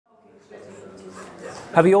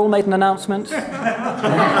Have you all made an announcement?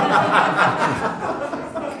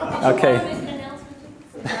 Okay.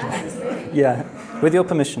 Yeah, with your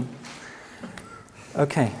permission.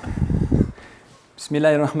 Okay.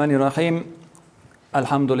 Bismillahirrahmanirrahim.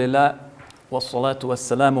 Alhamdulillah. Wassalatu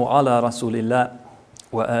wassalamu ala rasulillah.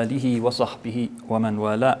 Wa alihi wa sahbihi wa man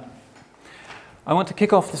wala. I want to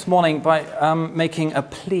kick off this morning by making a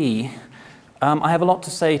plea. I have a lot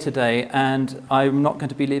to say today, and I'm not going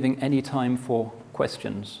to be leaving any time for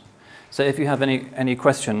questions. So if you have any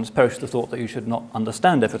questions, perish the thought that you should not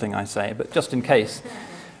understand everything I say, but just in case,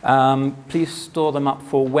 please store them up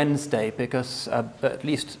for Wednesday, because at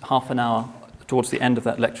least half an hour towards the end of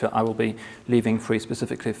that lecture, I will be leaving free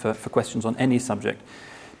specifically for questions on any subject.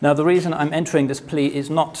 Now, the reason I'm entering this plea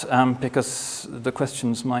is not because the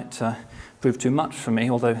questions might prove too much for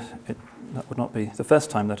me, although that would not be the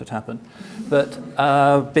first time that had happened,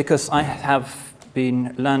 but because I have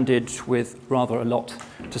been landed with rather a lot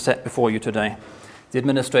to set before you today. The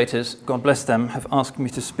administrators, God bless them, have asked me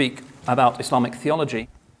to speak about Islamic theology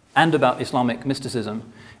and about Islamic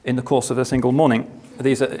mysticism in the course of a single morning.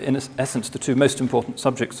 These are, in essence, the two most important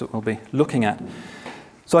subjects that we'll be looking at.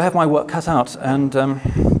 So I have my work cut out, and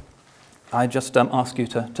I just ask you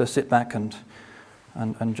to sit back and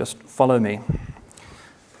just follow me.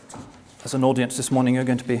 As an audience this morning, you're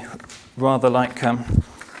going to be rather like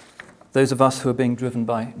those of us who are being driven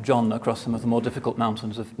by John across some of the more difficult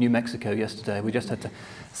mountains of New Mexico yesterday. We just had to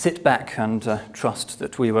sit back and trust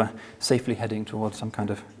that we were safely heading towards some kind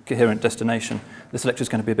of coherent destination. This lecture is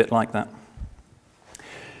going to be a bit like that.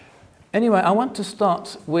 Anyway, I want to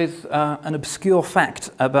start with an obscure fact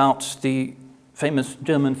about the famous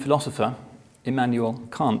German philosopher Immanuel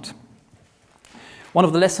Kant. One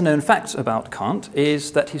of the lesser-known facts about Kant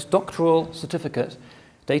is that his doctoral certificate,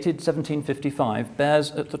 dated 1755,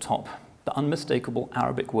 bears at the top the unmistakable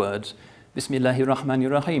Arabic words,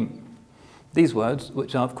 Bismillahirrahmanirrahim. These words,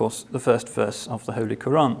 which are, of course, the first verse of the Holy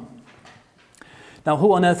Quran. Now,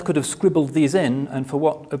 who on earth could have scribbled these in, and for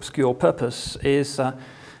what obscure purpose, is a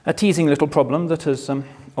teasing little problem that has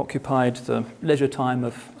occupied the leisure time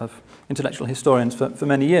of intellectual historians for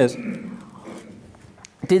many years.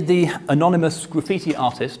 Did the anonymous graffiti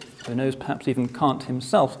artist, who knows perhaps even Kant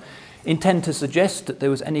himself, intend to suggest that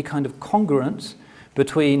there was any kind of congruence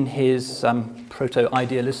between his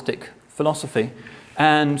proto-idealistic philosophy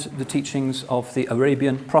and the teachings of the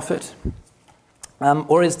Arabian prophet?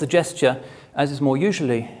 Or is the gesture, as is more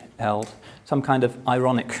usually held, some kind of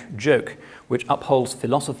ironic joke which upholds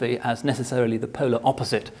philosophy as necessarily the polar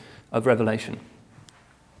opposite of revelation?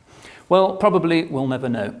 Well, probably we'll never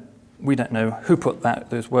know. We don't know who put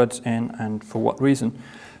those words in and for what reason.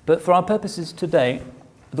 But for our purposes today,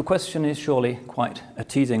 the question is surely quite a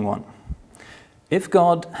teasing one. If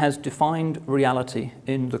God has defined reality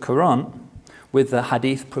in the Quran, with the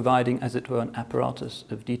hadith providing, as it were, an apparatus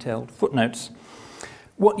of detailed footnotes,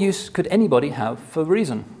 what use could anybody have for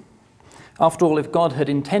reason? After all, if God had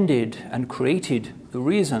intended and created the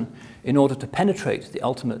reason in order to penetrate the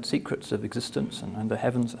ultimate secrets of existence and the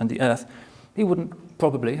heavens and the earth, he wouldn't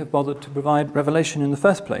probably have bothered to provide revelation in the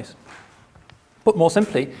first place. Put more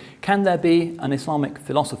simply, can there be an Islamic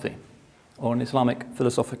philosophy or an Islamic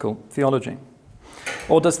philosophical theology?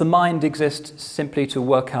 Or does the mind exist simply to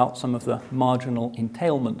work out some of the marginal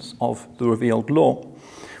entailments of the revealed law,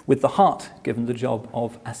 with the heart given the job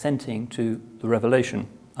of assenting to the revelation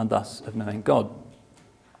and thus of knowing God?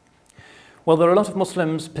 Well, there are a lot of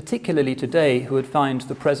Muslims, particularly today, who would find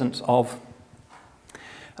the presence of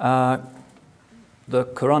the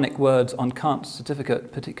Quranic words on Kant's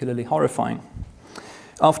certificate particularly horrifying.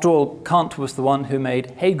 After all, Kant was the one who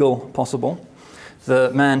made Hegel possible,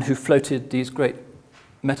 the man who floated these great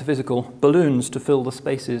metaphysical balloons to fill the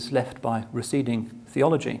spaces left by receding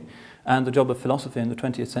theology. And the job of philosophy in the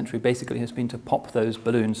 20th century basically has been to pop those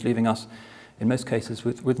balloons, leaving us, in most cases,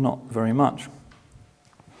 with not very much.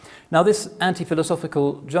 Now, this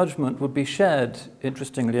anti-philosophical judgment would be shared,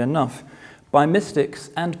 interestingly enough, by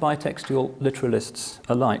mystics and by textual literalists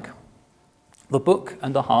alike. The book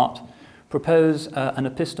and the heart propose an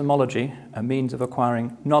epistemology, a means of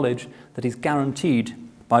acquiring knowledge that is guaranteed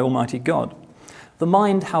by Almighty God. The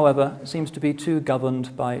mind, however, seems to be too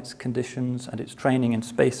governed by its conditions and its training in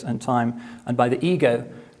space and time, and by the ego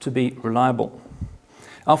to be reliable.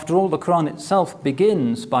 After all, the Quran itself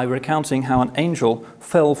begins by recounting how an angel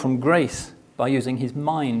fell from grace by using his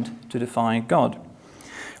mind to defy God.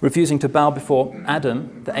 Refusing to bow before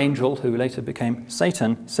Adam, the angel who later became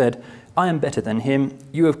Satan, said, "I am better than him.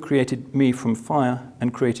 You have created me from fire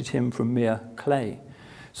and created him from mere clay."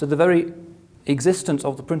 So the very existence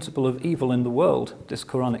of the principle of evil in the world, this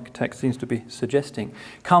Quranic text seems to be suggesting,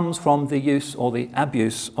 comes from the use or the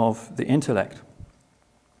abuse of the intellect.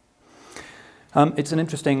 It's an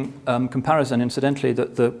interesting comparison, incidentally,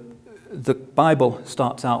 that the Bible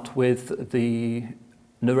starts out with the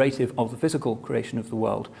narrative of the physical creation of the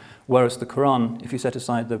world, whereas the Quran, if you set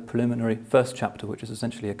aside the preliminary first chapter, which is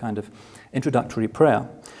essentially a kind of introductory prayer,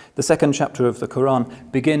 the second chapter of the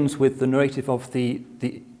Quran begins with the narrative of the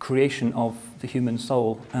creation of the human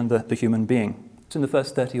soul and the human being. It's in the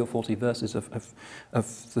first 30 or 40 verses of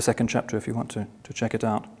the second chapter, if you want to check it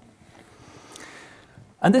out.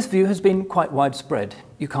 And this view has been quite widespread.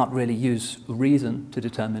 You can't really use reason to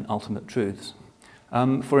determine ultimate truths.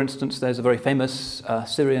 For instance, there's a very famous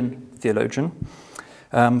Syrian theologian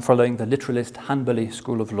following the literalist Hanbali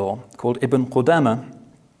school of law called Ibn Qudama.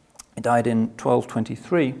 He died in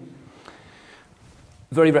 1223.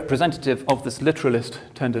 Very representative of this literalist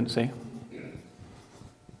tendency.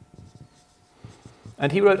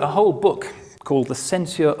 And he wrote a whole book called The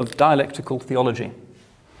Censure of Dialectical Theology,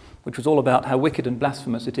 which was all about how wicked and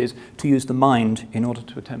blasphemous it is to use the mind in order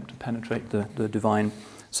to attempt to penetrate the divine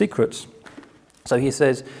secrets. So he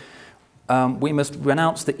says, we must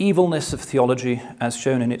renounce the evilness of theology as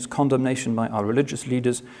shown in its condemnation by our religious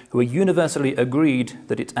leaders, who are universally agreed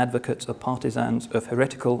that its advocates are partisans of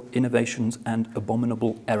heretical innovations and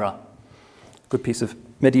abominable error. Good piece of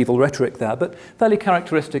medieval rhetoric there, but fairly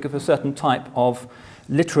characteristic of a certain type of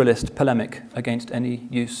literalist polemic against any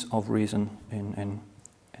use of reason in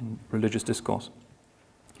religious discourse.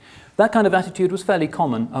 That kind of attitude was fairly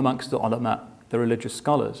common amongst the ulama, the religious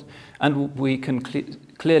scholars, and we can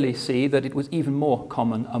clearly see that it was even more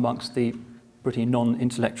common amongst the pretty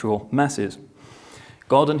non-intellectual masses.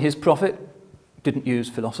 God and his prophet didn't use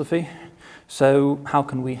philosophy, so how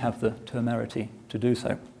can we have the temerity to do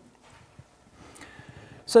so?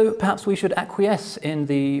 So perhaps we should acquiesce in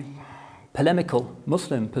the polemical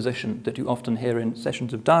Muslim position that you often hear in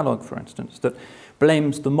sessions of dialogue, for instance, that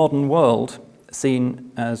blames the modern world,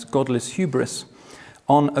 seen as godless hubris,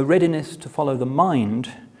 on a readiness to follow the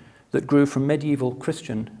mind that grew from medieval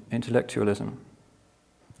Christian intellectualism.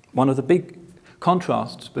 One of the big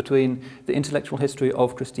contrasts between the intellectual history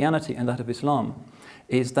of Christianity and that of Islam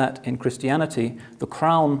is that in Christianity, the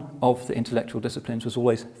crown of the intellectual disciplines was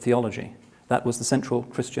always theology. That was the central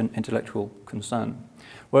Christian intellectual concern.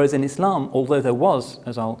 Whereas in Islam, although there was,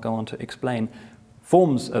 as I'll go on to explain,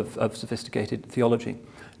 forms of sophisticated theology,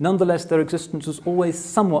 nonetheless, their existence was always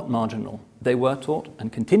somewhat marginal. They were taught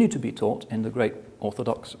and continue to be taught in the great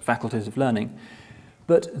orthodox faculties of learning.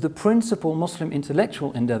 But the principal Muslim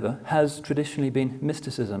intellectual endeavor has traditionally been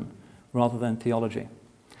mysticism rather than theology.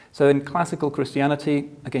 So in classical Christianity,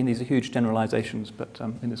 again, these are huge generalizations, but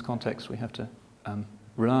in this context, we have to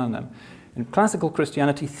rely on them. In classical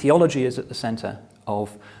Christianity, theology is at the center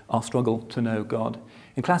of our struggle to know God.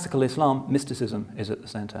 In classical Islam, mysticism is at the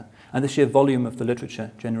center, and the sheer volume of the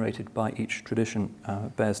literature generated by each tradition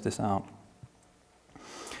bears this out.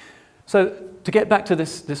 So, to get back to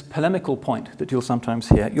this polemical point that you'll sometimes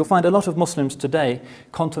hear, you'll find a lot of Muslims today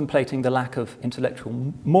contemplating the lack of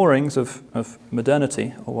intellectual moorings of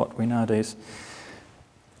modernity, or what we nowadays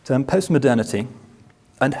term postmodernity,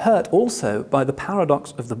 and hurt also by the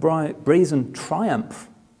paradox of the brazen triumph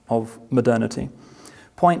of modernity,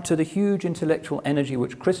 point to the huge intellectual energy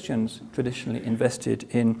which Christians traditionally invested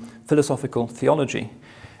in philosophical theology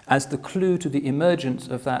as the clue to the emergence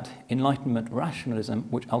of that Enlightenment rationalism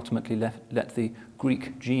which ultimately let the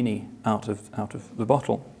Greek genie out of the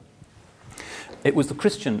bottle. It was the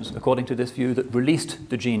Christians, according to this view, that released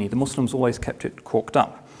the genie. The Muslims always kept it corked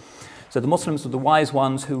up. So the Muslims were the wise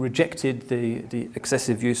ones who rejected the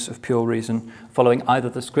excessive use of pure reason, following either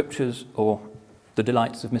the scriptures or the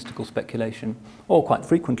delights of mystical speculation, or quite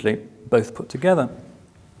frequently, both put together.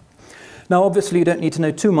 Now, obviously, you don't need to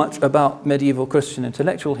know too much about medieval Christian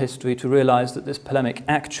intellectual history to realize that this polemic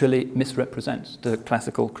actually misrepresents the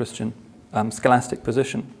classical Christian scholastic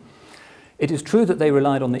position. It is true that they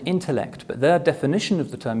relied on the intellect, but their definition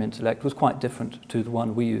of the term intellect was quite different to the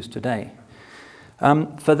one we use today.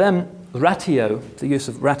 For them, ratio, the use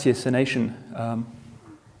of ratiocination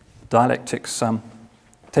dialectics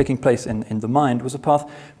taking place in the mind, was a path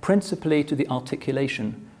principally to the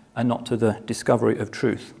articulation and not to the discovery of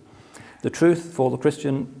truth. The truth for the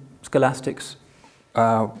Christian scholastics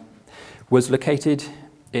was located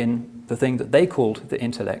in the thing that they called the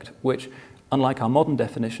intellect, which, unlike our modern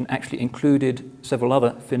definition, actually included several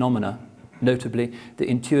other phenomena, notably the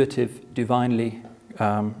intuitive, divinely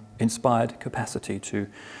inspired capacity to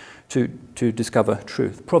discover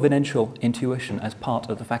truth, providential intuition as part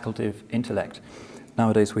of the faculty of intellect.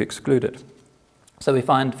 Nowadays we exclude it. So we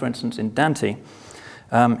find, for instance, in Dante,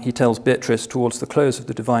 he tells Beatrice towards the close of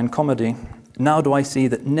the Divine Comedy, "Now do I see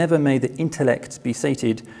that never may the intellect be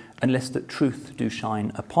sated unless that truth do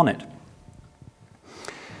shine upon it."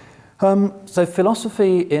 So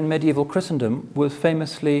philosophy in medieval Christendom was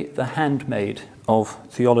famously the handmaid of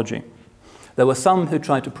theology. There were some who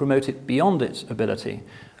tried to promote it beyond its ability.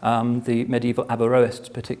 The medieval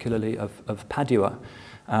Averroists, particularly of Padua,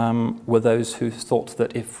 were those who thought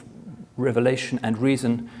that if revelation and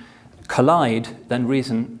reason collide, then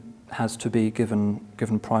reason has to be given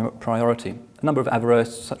priority. A number of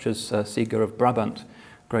Averroists, such as Siger of Brabant,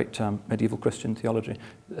 great medieval Christian theologian,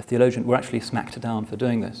 were actually smacked down for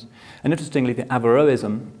doing this. And interestingly, the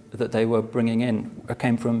Averroism that they were bringing in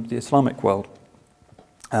came from the Islamic world.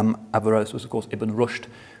 Averroes was, of course, Ibn Rushd,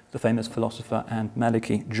 the famous philosopher and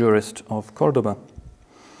Maliki jurist of Cordoba.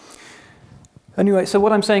 Anyway, so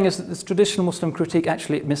what I'm saying is that this traditional Muslim critique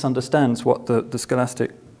actually misunderstands what the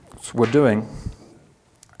scholastics were doing.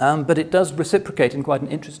 But it does reciprocate in quite an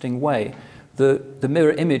interesting way the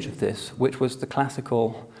mirror image of this, which was the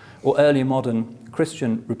classical or early modern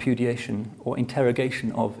Christian repudiation or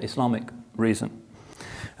interrogation of Islamic reason.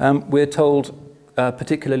 We're told,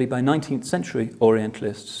 particularly by 19th century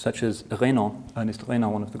Orientalists such as Ernest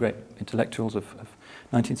Renan, one of the great intellectuals of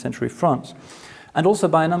 19th century France, and also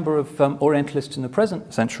by a number of Orientalists in the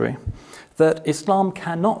present century, that Islam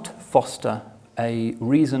cannot foster a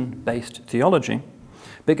reason-based theology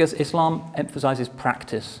because Islam emphasizes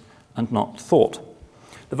practice and not thought.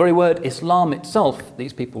 The very word Islam itself,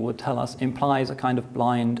 these people would tell us, implies a kind of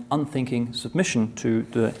blind, unthinking submission to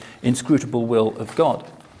the inscrutable will of God.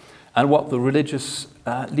 And what the religious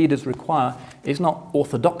leaders require is not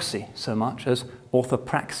orthodoxy so much as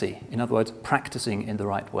orthopraxy, in other words, practicing in the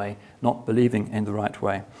right way, not believing in the right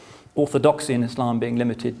way. Orthodoxy in Islam being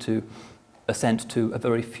limited to assent to a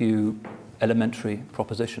very few elementary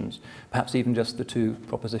propositions, perhaps even just the two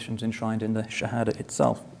propositions enshrined in the Shahada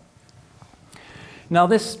itself. Now,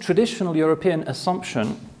 this traditional European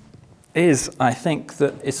assumption is, I think,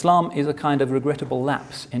 that Islam is a kind of regrettable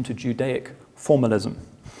lapse into Judaic formalism.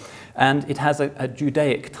 And it has a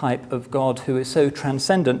Judaic type of God who is so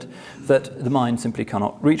transcendent that the mind simply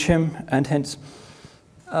cannot reach him, and hence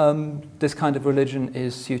this kind of religion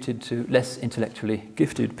is suited to less intellectually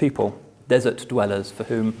gifted people, desert dwellers for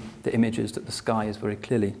whom the image is that the sky is very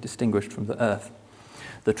clearly distinguished from the earth.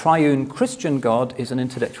 The triune Christian God is an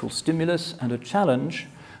intellectual stimulus and a challenge,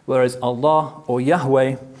 whereas Allah or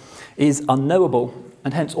Yahweh is unknowable,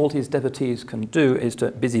 and hence all his devotees can do is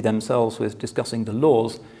to busy themselves with discussing the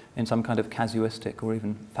laws in some kind of casuistic or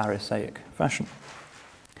even Pharisaic fashion.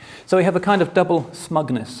 So we have a kind of double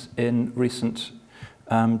smugness in recent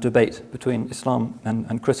debate between Islam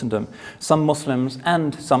and Christendom. Some Muslims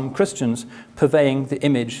and some Christians purveying the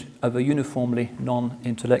image of a uniformly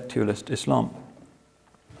non-intellectualist Islam.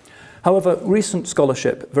 However, recent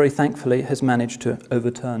scholarship, very thankfully, has managed to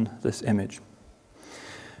overturn this image.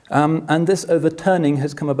 And this overturning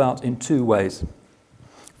has come about in two ways.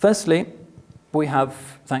 Firstly, we have,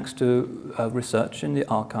 thanks to research in the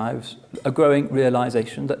archives, a growing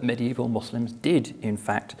realization that medieval Muslims did, in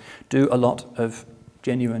fact, do a lot of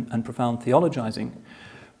genuine and profound theologizing,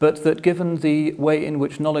 but that given the way in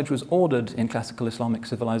which knowledge was ordered in classical Islamic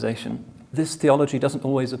civilization, this theology doesn't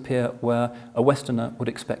always appear where a Westerner would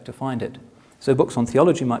expect to find it. So books on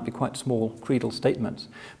theology might be quite small creedal statements,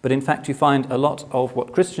 but in fact you find a lot of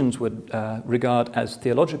what Christians would regard as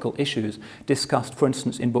theological issues discussed, for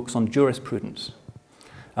instance, in books on jurisprudence.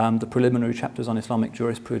 The preliminary chapters on Islamic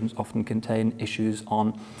jurisprudence often contain issues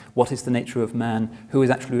on what is the nature of man, who is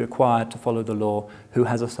actually required to follow the law, who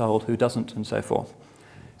has a soul, who doesn't, and so forth.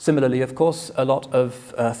 Similarly, of course, a lot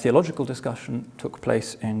of theological discussion took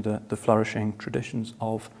place in the flourishing traditions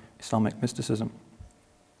of Islamic mysticism.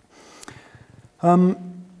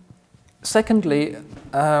 Secondly,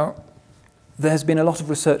 there has been a lot of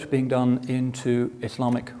research being done into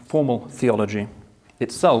Islamic formal theology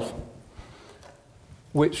itself,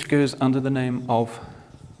 which goes under the name of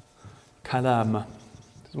kalam.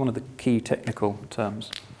 This is one of the key technical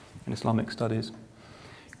terms in Islamic studies.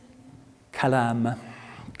 Kalam,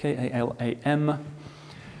 K-A-L-A-M,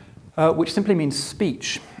 which simply means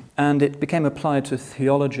speech. And it became applied to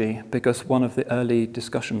theology because one of the early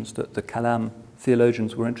discussions that the kalam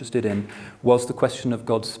theologians were interested in was the question of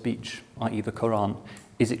God's speech, i.e. the Quran.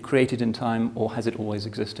 Is it created in time or has it always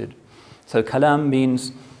existed? So kalam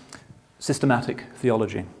means systematic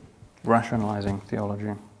theology, rationalizing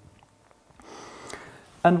theology.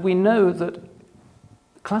 And we know that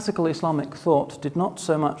classical Islamic thought did not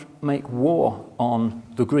so much make war on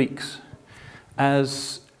the Greeks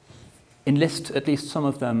as enlist at least some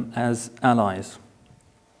of them as allies.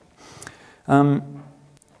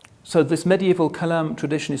 So this medieval kalam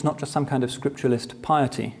tradition is not just some kind of scripturalist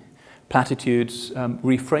piety, platitudes,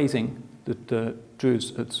 rephrasing the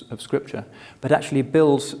truths of Scripture, but actually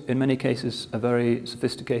builds, in many cases, a very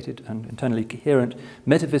sophisticated and internally coherent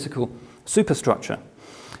metaphysical superstructure,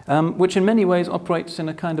 which in many ways operates in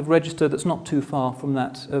a kind of register that's not too far from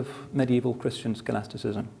that of medieval Christian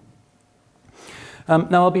scholasticism.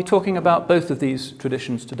 Now I'll be talking about both of these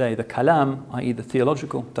traditions today, the kalam, i.e. the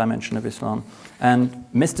theological dimension of Islam, and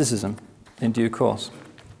mysticism in due course.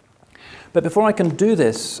 But before I can do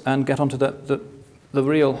this and get onto the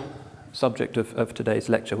real subject of today's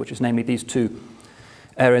lecture, which is namely these two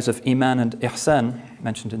areas of Iman and Ihsan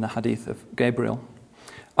mentioned in the hadith of Gabriel,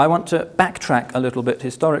 I want to backtrack a little bit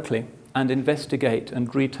historically and investigate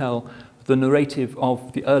and retell the narrative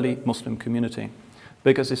of the early Muslim community,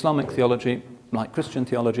 because Islamic theology, like Christian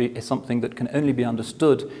theology, is something that can only be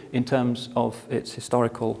understood in terms of its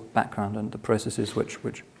historical background and the processes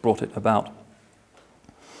which brought it about.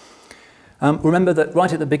 Remember that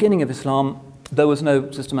right at the beginning of Islam, there was no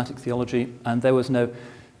systematic theology and there was no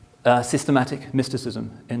systematic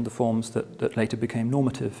mysticism in the forms that later became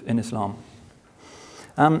normative in Islam.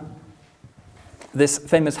 This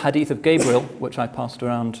famous hadith of Gabriel, which I passed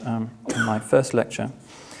around in my first lecture,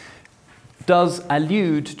 does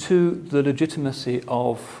allude to the legitimacy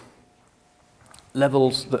of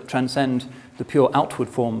levels that transcend the pure outward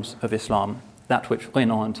forms of Islam, that which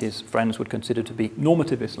Renan and his friends would consider to be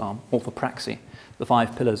normative Islam, orthopraxy, the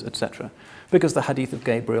 5 pillars, etc. Because the hadith of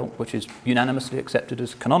Gabriel, which is unanimously accepted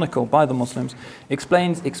as canonical by the Muslims,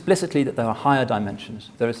 explains explicitly that there are higher dimensions.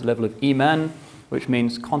 There is the level of Iman, which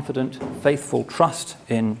means confident, faithful trust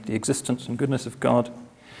in the existence and goodness of God,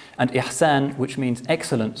 and Ihsan, which means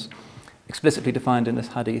excellence, explicitly defined in this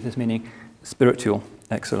hadith as meaning spiritual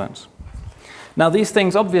excellence. Now, these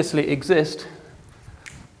things obviously exist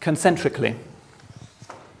concentrically,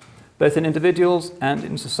 both in individuals and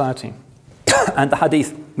in society. And the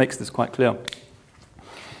hadith makes this quite clear.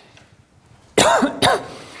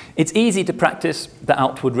 It's easy to practice the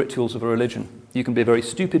outward rituals of a religion. You can be a very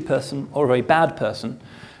stupid person or a very bad person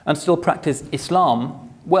and still practice Islam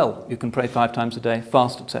well. You can pray 5 times a day,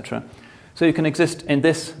 fast, etc. So you can exist in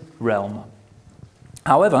this realm.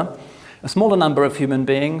 However, a smaller number of human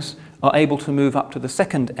beings are able to move up to the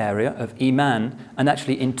second area of Iman and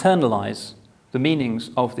actually internalize the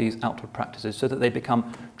meanings of these outward practices so that they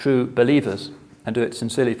become true believers and do it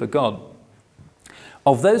sincerely for God.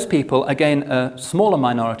 Of those people, again, a smaller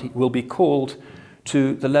minority will be called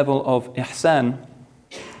to the level of Ihsan,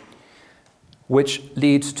 which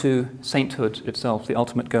leads to sainthood itself, the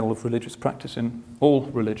ultimate goal of religious practice in all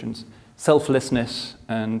religions, selflessness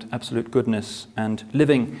and absolute goodness and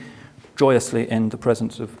living joyously in the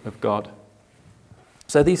presence of God.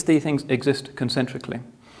 So these 3 things exist concentrically.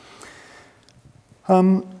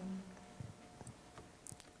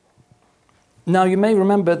 Now you may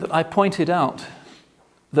remember that I pointed out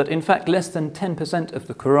that in fact less than 10% of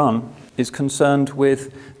the Quran is concerned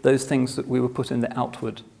with those things that we were put in the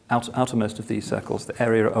outermost of these circles, the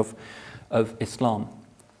area of Islam.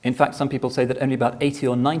 In fact, some people say that only about 80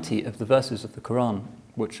 or 90 of the verses of the Quran,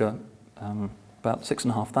 which are about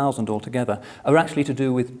 6,500 altogether, are actually to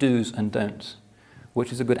do with do's and don'ts,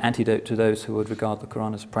 which is a good antidote to those who would regard the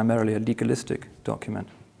Quran as primarily a legalistic document.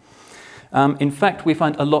 In fact, we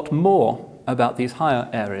find a lot more about these higher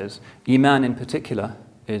areas. Iman in particular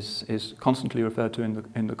is constantly referred to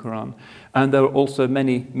in the Quran, and there are also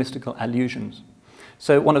many mystical allusions.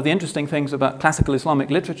 So one of the interesting things about classical Islamic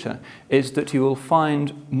literature is that you will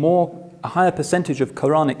find a higher percentage of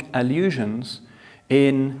Quranic allusions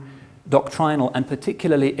in doctrinal and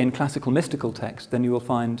particularly in classical mystical texts than you will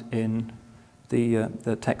find in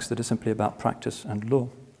the texts that are simply about practice and law.